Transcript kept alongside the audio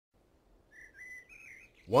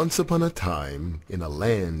Once upon a time, in a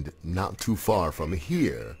land not too far from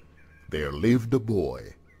here, there lived a boy,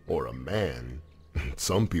 or a man,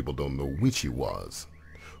 some people don't know which he was,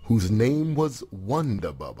 whose name was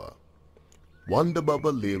Wondabubba.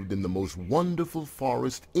 Wondabubba lived in the most wonderful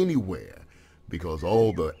forest anywhere, because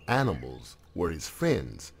all the animals were his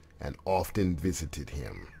friends and often visited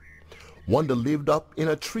him. Wanda lived up in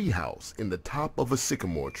a tree house in the top of a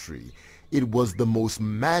sycamore tree. It was the most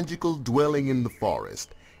magical dwelling in the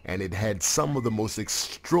forest, and it had some of the most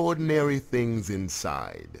extraordinary things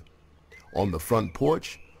inside. On the front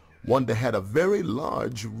porch, Wanda had a very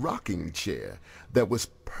large rocking chair that was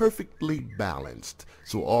perfectly balanced,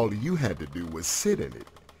 so all you had to do was sit in it.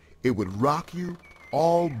 It would rock you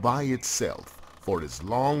all by itself for as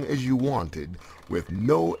long as you wanted, with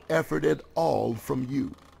no effort at all from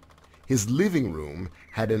you. His living room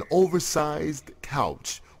had an oversized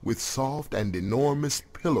couch with soft and enormous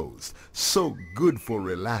pillows, so good for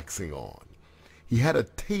relaxing on. He had a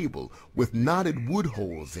table with knotted wood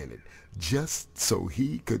holes in it, just so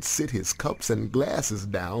he could sit his cups and glasses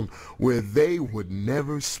down where they would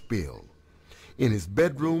never spill. In his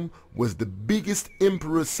bedroom was the biggest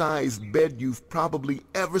emperor-sized bed you've probably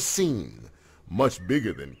ever seen, much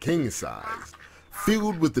bigger than king-size,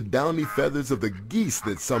 filled with the downy feathers of the geese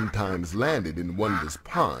that sometimes landed in Wanda's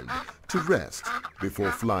pond to rest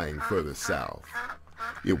before flying further south.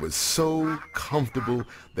 It was so comfortable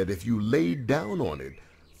that if you laid down on it,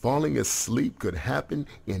 falling asleep could happen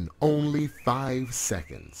in only 5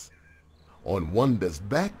 seconds. On Wanda's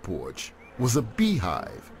back porch was a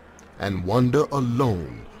beehive, and Wanda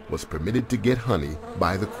alone was permitted to get honey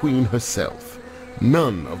by the queen herself.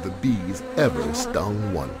 None of the bees ever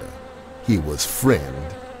stung Wanda. He was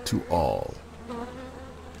friend to all.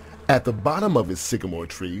 At the bottom of his sycamore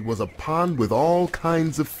tree was a pond with all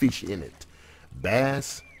kinds of fish in it.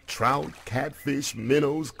 Bass, trout, catfish,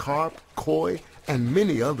 minnows, carp, koi, and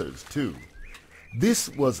many others too. This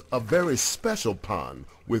was a very special pond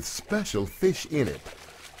with special fish in it.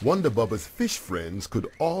 Wondabubba's fish friends could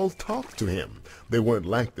all talk to him. They weren't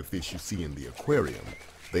like the fish you see in the aquarium.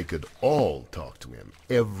 They could all talk to him,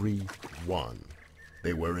 every one.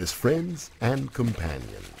 They were his friends and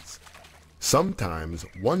companions. Sometimes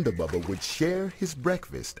Wondabubba would share his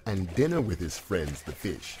breakfast and dinner with his friends the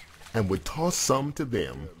fish, and would toss some to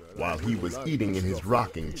them while he was eating in his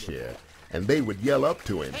rocking chair, and they would yell up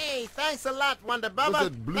to him, "Hey, thanks a lot, Wondabubba. What's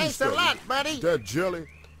that blue Thanks stuff? a lot, buddy." That jelly?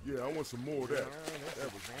 Yeah, I want some more of that.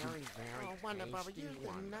 That was Very, very Wondabubba, you're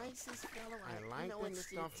the nicest fellow I like know the in this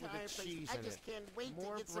stuff with entire the place. cheese I in just it. can't wait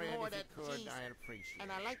More to get some bread more of if that you could, cheese. I'd appreciate And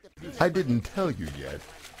it. I like the peanut I butter. didn't tell you yet,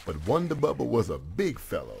 but Wondabubba was a big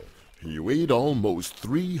fellow. He weighed almost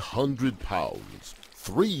 300 pounds.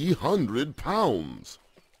 300 pounds!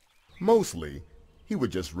 Mostly, he would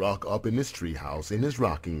just rock up in his treehouse in his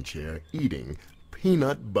rocking chair eating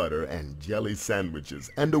peanut butter and jelly sandwiches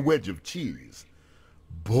and a wedge of cheese.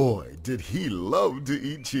 Boy, did he love to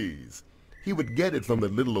eat cheese. He would get it from the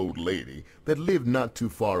little old lady that lived not too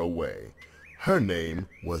far away. Her name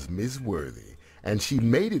was Miss Worthy, and she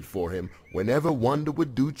made it for him whenever Wanda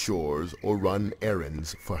would do chores or run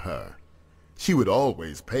errands for her. She would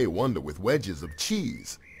always pay Wanda with wedges of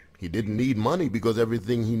cheese. He didn't need money because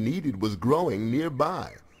everything he needed was growing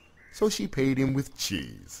nearby, so she paid him with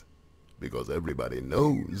cheese, because everybody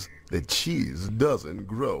knows that cheese doesn't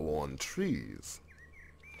grow on trees.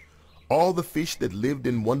 All the fish that lived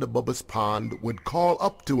in Wondabubba's pond would call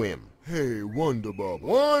up to him, "Hey, Wondabubba!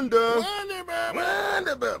 Wanda! Wondabubba!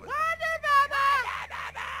 Wondabubba!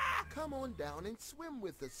 Wondabubba! Come on down and swim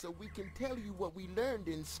with us so we can tell you what we learned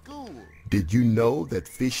in school." Did you know that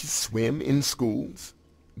fish swim in schools?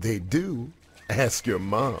 They do. Ask your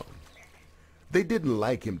mom. They didn't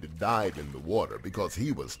like him to dive in the water because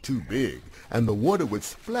he was too big, and the water would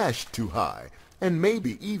splash too high, and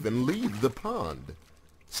maybe even leave the pond.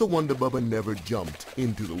 So Wondabubba never jumped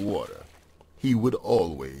into the water. He would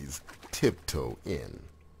always tiptoe in.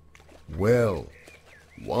 Well,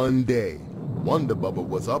 one day, Wondabubba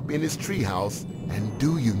was up in his treehouse, and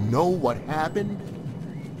do you know what happened?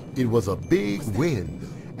 It was a big wind,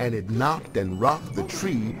 and it knocked and rocked the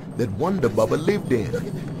tree that Wondabubba lived in.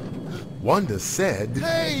 Wanda said,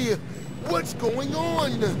 Hey, what's going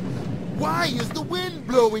on? Why is the wind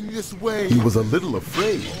blowing this way? he was a little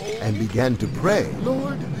afraid and began to pray.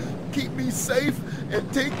 Lord, keep me safe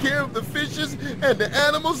and take care of the fishes and the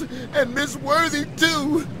animals and Miss Worthy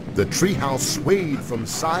too. The treehouse swayed from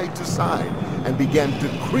side to side and began to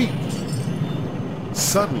creak.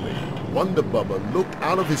 Suddenly, Wondabubba looked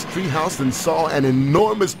out of his treehouse and saw an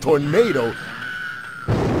enormous tornado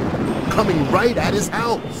coming right at his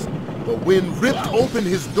house. The wind ripped open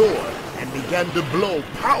his door and and began to blow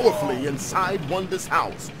powerfully inside Wonda's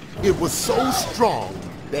house. It was so strong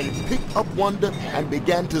that it picked up Wanda and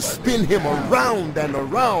began to spin him around and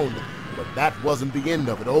around. But that wasn't the end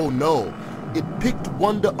of it. Oh no. It picked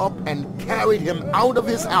Wanda up and carried him out of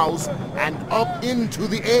his house and up into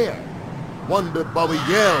the air. Wondabubba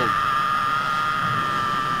yelled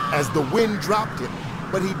as the wind dropped him.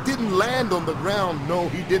 But he didn't land on the ground. No,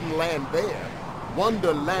 he didn't land there.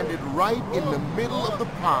 Wanda landed right in the middle of the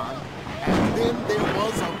pond, and then there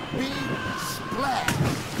was a big splash.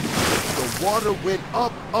 The water went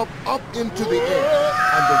up, up, up into the air,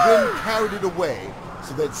 and the wind carried it away,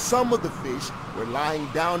 so that some of the fish were lying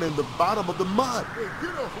down in the bottom of the mud.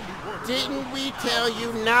 Didn't we tell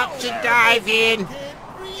you not to dive in?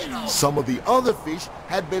 Some of the other fish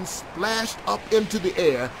had been splashed up into the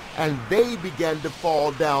air, and they began to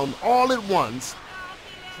fall down all at once,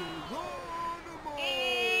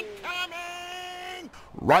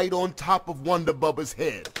 right on top of Wondabubba's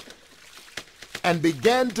head, and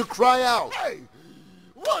began to cry out, "Hey,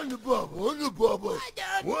 Wondabubba, Wondabubba,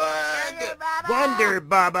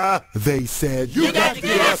 Wondabubba!" They said, You got to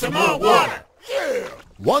give us some more water. Yeah.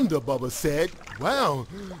 Wondabubba said, "Wow,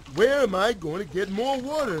 where am I going to get more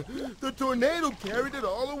water? The tornado carried it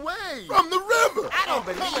all away from the river." I don't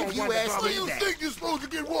believe you asked me that. Think you're supposed to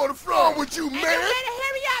get water from with you, man? And you better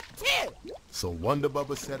hurry up, too. So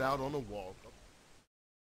Wondabubba set out on a walk.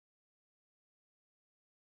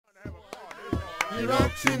 He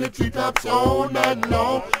rocks in the treetops all night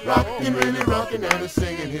long, rockin', really rockin' and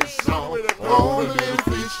singing his song. All the little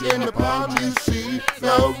fish in the pond you see,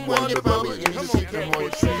 love Wondabubba in the sea. Come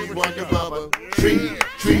on, tree, Wondabubba, tree,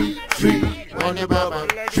 tree, tree,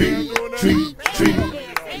 Wondabubba, tree, tree, tree.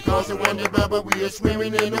 Because of Wondabubba, we are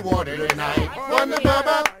swimming in the water tonight.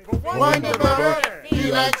 Wondabubba, Wondabubba,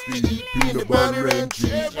 he likes to eat peanut butter and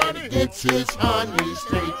cheese, and he gets his honey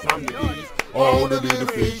straight from the bees. All the little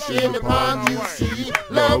fish in the pond you see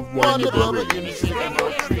love Wondabubba in the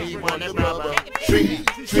sycamore tree. Wondabubba, tree,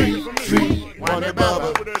 tree, tree,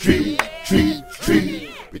 Wondabubba, tree, tree,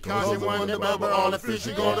 tree. Because of Wondabubba, all the fish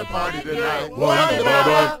are gonna party tonight.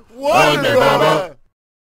 Wondabubba, Wondabubba.